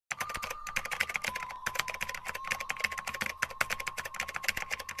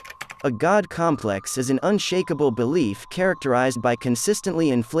A God complex is an unshakable belief characterized by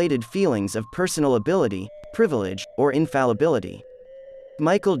consistently inflated feelings of personal ability, privilege, or infallibility.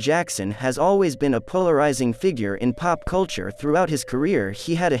 Michael Jackson has always been a polarizing figure in pop culture. Throughout his career,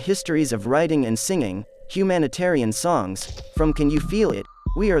 he had a histories of writing and singing humanitarian songs, from Can You Feel It?,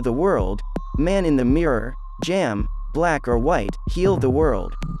 We Are the World, Man in the Mirror, Jam, Black or White, Heal the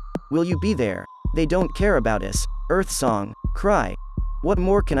World, Will You Be There, They Don't Care About Us, Earth Song, Cry, What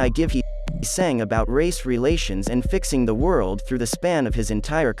More Can I Give? He sang about race relations and fixing the world through the span of his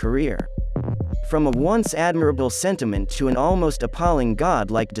entire career. From a once admirable sentiment to an almost appalling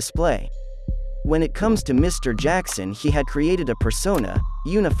God-like display. When it comes to Mr. Jackson, he had created a persona,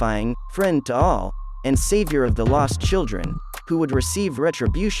 unifying, friend to all, and savior of the lost children, who would receive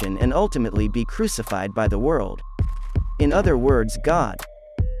retribution and ultimately be crucified by the world. In other words, God.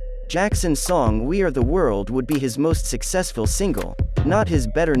 Jackson's song We Are the World would be his most successful single, not his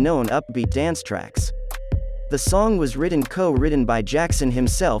better-known upbeat dance tracks. The song was co-written by Jackson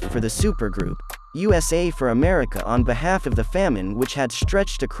himself for the supergroup, USA for America, on behalf of the famine which had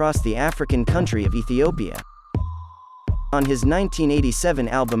stretched across the African country of Ethiopia. On his 1987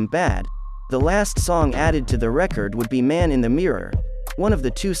 album Bad, the last song added to the record would be Man in the Mirror, one of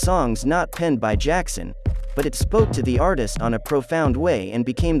the two songs not penned by Jackson, but it spoke to the artist on a profound way and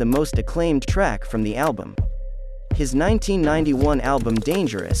became the most acclaimed track from the album. His 1991 album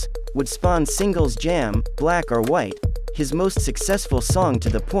Dangerous would spawn singles Jam, Black or White, his most successful song to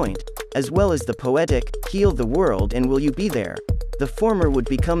the point, as well as the poetic Heal the World and Will You Be There. The former would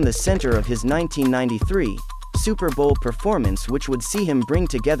become the center of his 1993 Super Bowl performance, which would see him bring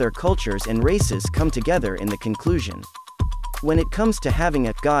together cultures and races come together in the conclusion. When it comes to having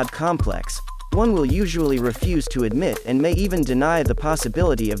a God complex, one will usually refuse to admit and may even deny the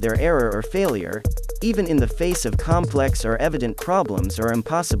possibility of their error or failure, even in the face of complex or evident problems or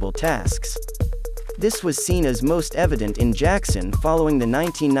impossible tasks. This was seen as most evident in Jackson following the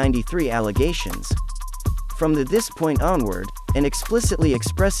 1993 allegations. From this point onward, and explicitly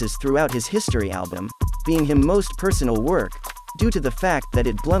expresses throughout his History album, being his most personal work, due to the fact that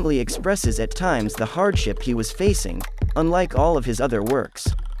it bluntly expresses at times the hardship he was facing, unlike all of his other works.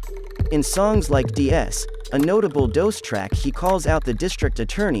 In songs like DS, a notable dose track, he calls out the district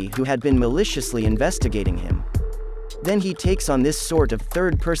attorney who had been maliciously investigating him. Then he takes on this sort of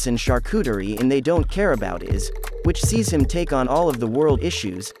third-person charcuterie in They Don't Care About Us, which sees him take on all of the world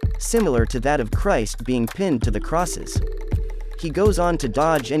issues, similar to that of Christ being pinned to the crosses. He goes on to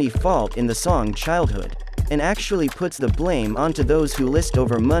dodge any fault in the song Childhood, and actually puts the blame onto those who list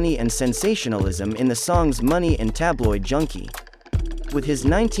over money and sensationalism in the songs Money and Tabloid Junkie. With his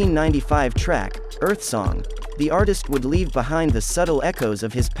 1995 track, Earth Song, the artist would leave behind the subtle echoes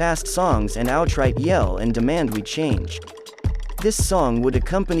of his past songs and outright yell and demand we change. This song would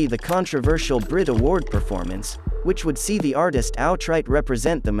accompany the controversial Brit Award performance, which would see the artist outright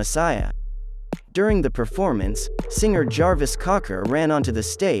represent the Messiah. During the performance, singer Jarvis Cocker ran onto the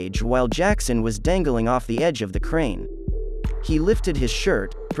stage while Jackson was dangling off the edge of the crane. He lifted his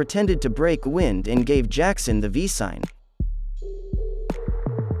shirt, pretended to break wind, and gave Jackson the V sign.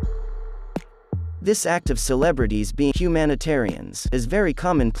 This act of celebrities being humanitarians is very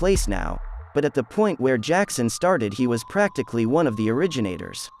commonplace now, but at the point where Jackson started, he was practically one of the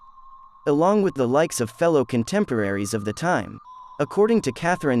originators. Along with the likes of fellow contemporaries of the time. According to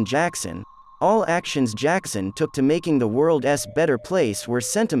Katherine Jackson, all actions Jackson took to making the world's better place were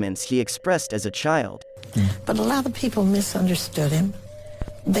sentiments he expressed as a child. But a lot of people misunderstood him.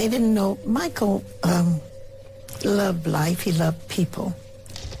 They didn't know Michael loved life, he loved people.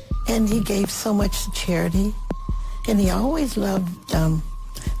 And he gave so much to charity. And he always loved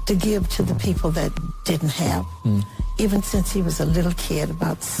to give to the people that didn't have. Even since he was a little kid,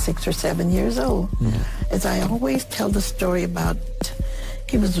 about 6 or 7 years old. As I always tell the story about,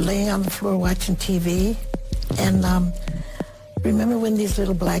 he was laying on the floor watching TV, and remember when these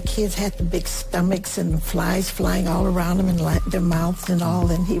little black kids had the big stomachs and flies flying all around them and their mouths and all,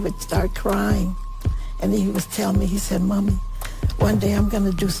 and he would start crying. And he was telling me, he said, "Mommy, one day I'm going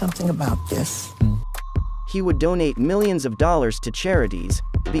to do something about this." He would donate millions of dollars to charities,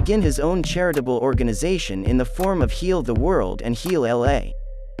 begin his own charitable organization in the form of Heal the World and Heal LA.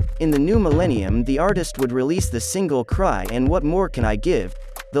 In the new millennium, the artist would release the single Cry and What More Can I Give?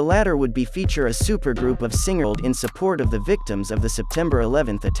 The latter would feature a supergroup of singers in support of the victims of the September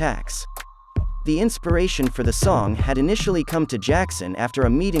 11th attacks. The inspiration for the song had initially come to Jackson after a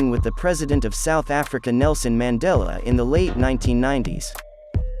meeting with the president of South Africa Nelson Mandela in the late 1990s.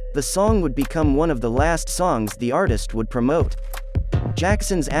 The song would become one of the last songs the artist would promote.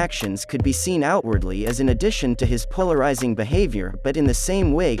 Jackson's actions could be seen outwardly as an addition to his polarizing behavior but in the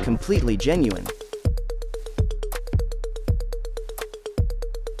same way completely genuine.